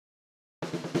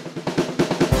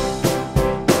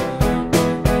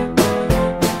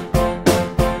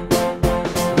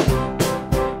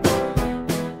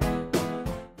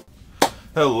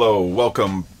Hello,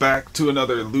 welcome back to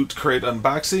another Loot Crate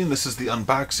unboxing. This is the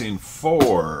unboxing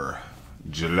for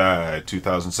July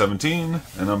 2017,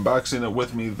 and unboxing it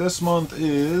with me this month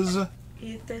is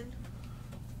Ethan.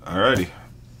 Alrighty,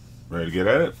 ready to get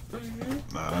at it?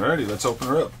 Mm-hmm. Alrighty, let's open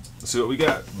her up. Let's see what we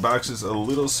got. Box is a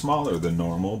little smaller than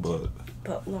normal,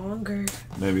 but longer.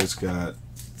 maybe it's got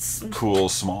cool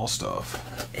small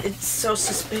stuff. It's so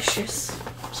suspicious.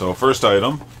 So first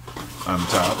item on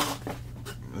top,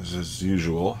 as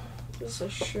usual, Is a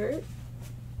shirt.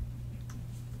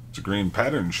 it's a green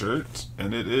pattern shirt,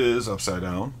 and it is upside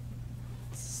down.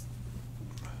 It's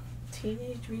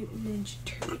Teenage Mutant Ninja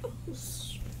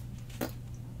Turtles.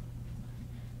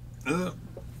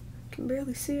 Can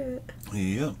barely see it.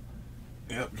 Yep,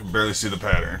 can barely see the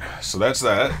pattern. So that's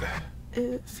that.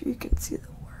 If you can see the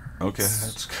words. Okay,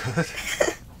 that's good.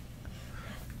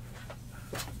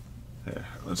 Here,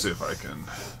 let's see if I can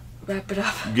Wrap it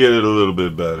up. get it a little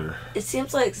bit better. It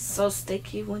seems like it's so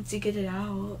sticky once you get it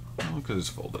out. Oh, because it's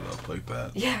folded up like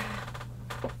that. Yeah.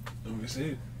 Let me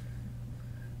see.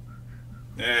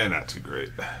 Not too great.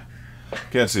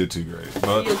 Can't see it too great,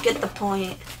 but You'll get the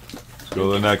point. let's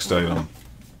go to the next item.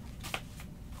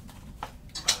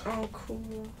 Oh,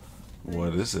 cool.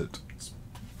 What is it?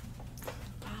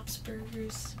 Bob's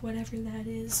Burgers, whatever that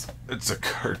is. It's a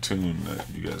cartoon that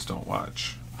you guys don't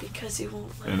watch. Because he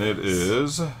won't let And it us.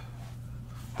 is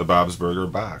the Bob's Burger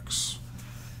box.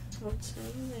 What's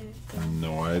in there?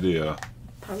 No idea.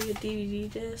 Probably a DVD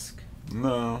disc.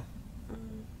 No.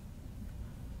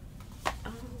 I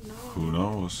don't know. Who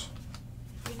knows?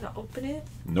 You gonna open it?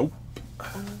 Nope.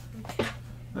 Oh, okay.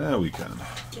 Yeah, we can.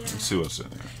 Yeah. Let's see what's in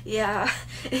here. Yeah.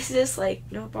 It's just like,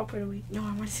 nope, I'll put it away. No,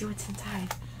 I want to see what's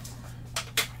inside.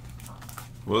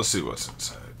 We'll see what's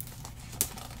inside.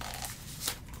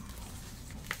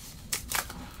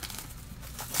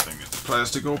 Get the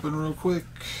plastic open real quick.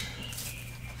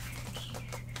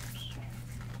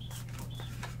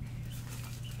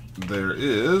 There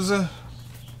is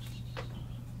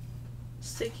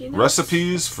Sticky notes.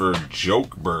 recipes for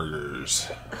joke burgers.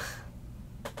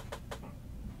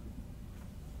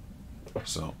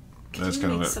 So that's you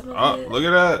kind make of some it. of Oh, it? look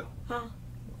at that! Huh.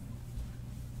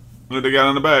 Look what they got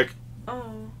on the back.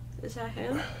 Oh, is that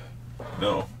him?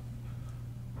 No,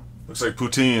 looks like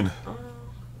poutine. Oh.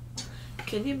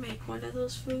 Can you make one of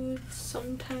those foods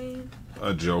sometime?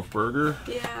 A joke burger.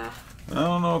 Yeah. I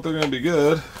don't know if they're gonna be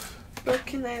good. But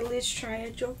can I at least try a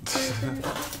joke burger?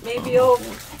 Maybe it'll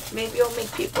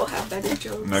make people have better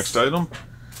jokes. Next item.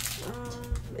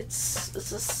 It's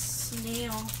a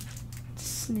snail.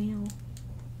 Snail.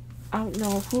 I don't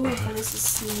know who, but it's a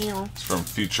snail. It's from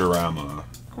Futurama.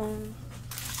 Um,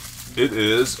 It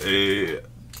is a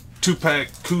 2-pack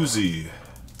koozie.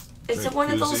 is it one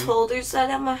of those koozie. holders that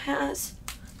Emma has?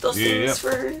 Those Yeah. things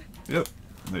for... Yep.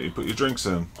 That you put your drinks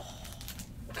in.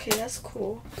 Okay, that's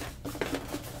cool.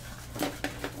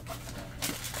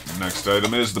 Next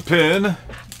item is the pin.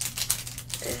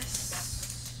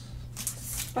 It's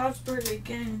Bob's Burger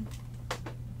again.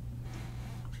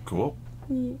 Cool.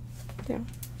 Yeah.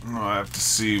 I have to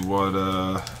see what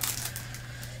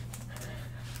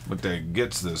that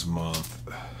gets this month.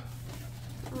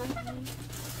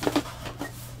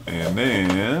 And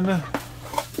then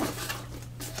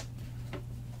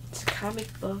It's a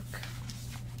comic book.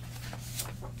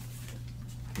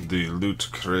 the Loot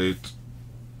Crate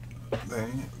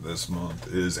thing this month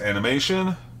is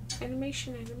animation.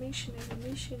 Animation.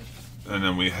 And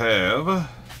then we have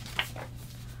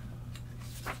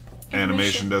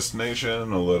Animation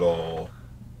Destination, a little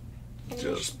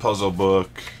just puzzle book,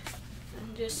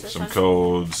 Just some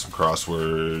codes, some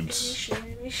crosswords,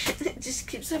 animation. It just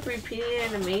keeps up repeating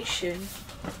animation.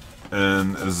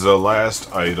 and the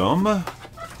last item. And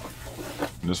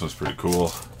this one's pretty cool.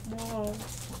 Whoa.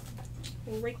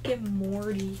 Rick and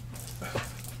Morty.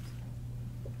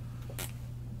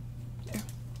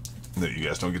 That you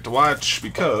guys don't get to watch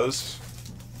because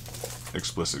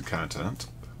explicit content.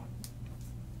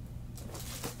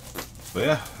 But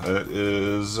yeah, that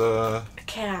is A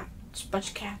cat. There's a bunch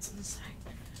of cats on the side.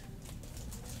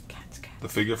 Cats. the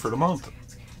figure for the month.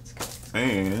 Cats.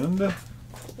 And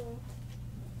Cool.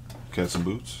 cats and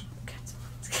boots. Cats.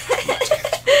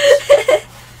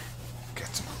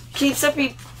 Cats and boots. Keeps up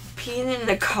repeating in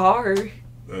the car.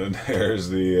 And there's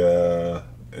the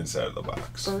inside of the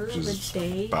box. Burger which of is the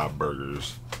day. Bob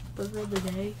Burgers. Burger of the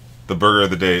day. The burger of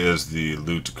the day is the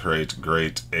Loot Crate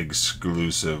Great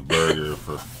Exclusive Burger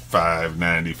for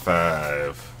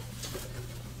 $5.95.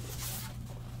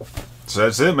 So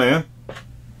that's it, man.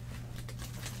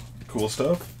 Cool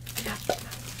stuff.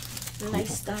 Yeah.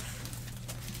 Nice stuff.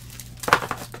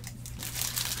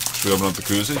 Should we open up the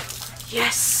koozie?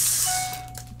 Yes.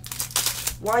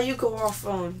 Why you go off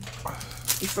phone?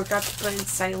 You forgot to put in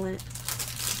silent.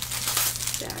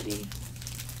 Daddy.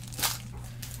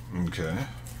 Okay.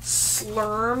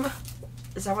 Slurm.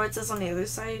 Is that what it says on the other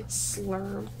side?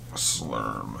 Slurm.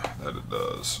 Slurm. That it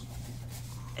does.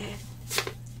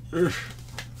 Eh.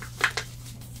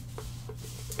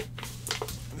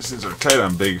 These things are tight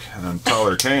on big and on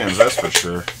taller cans, that's for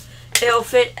sure. It'll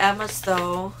fit Emma's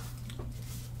though.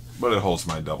 But it holds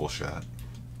my double shot.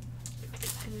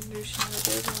 And there's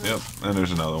another one. Yep, and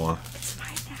there's another one. It's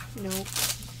mine now. Nope.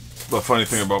 The funny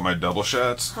thing about my double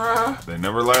shots, Huh? they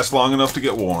never last long enough to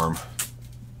get warm.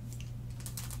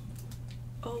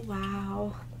 Oh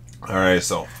wow. Alright,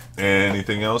 so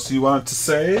anything else you want to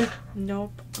say?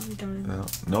 Nope. I'm done. No.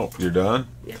 Nope, you're done?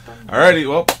 Yep, I'm done. Alrighty,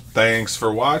 well, thanks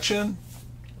for watching.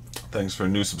 Thanks for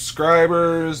new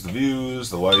subscribers, the views,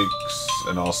 the likes,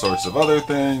 and all sorts of other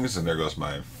things. And there goes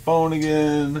my phone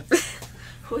again.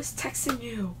 Who's texting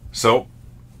you? So,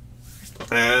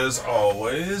 as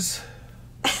always...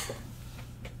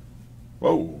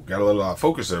 Whoa, got a little off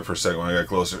focus there for a second when I got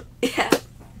closer. Yeah.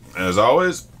 As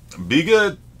always, be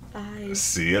good. Bye.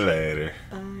 See you later.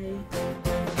 Bye.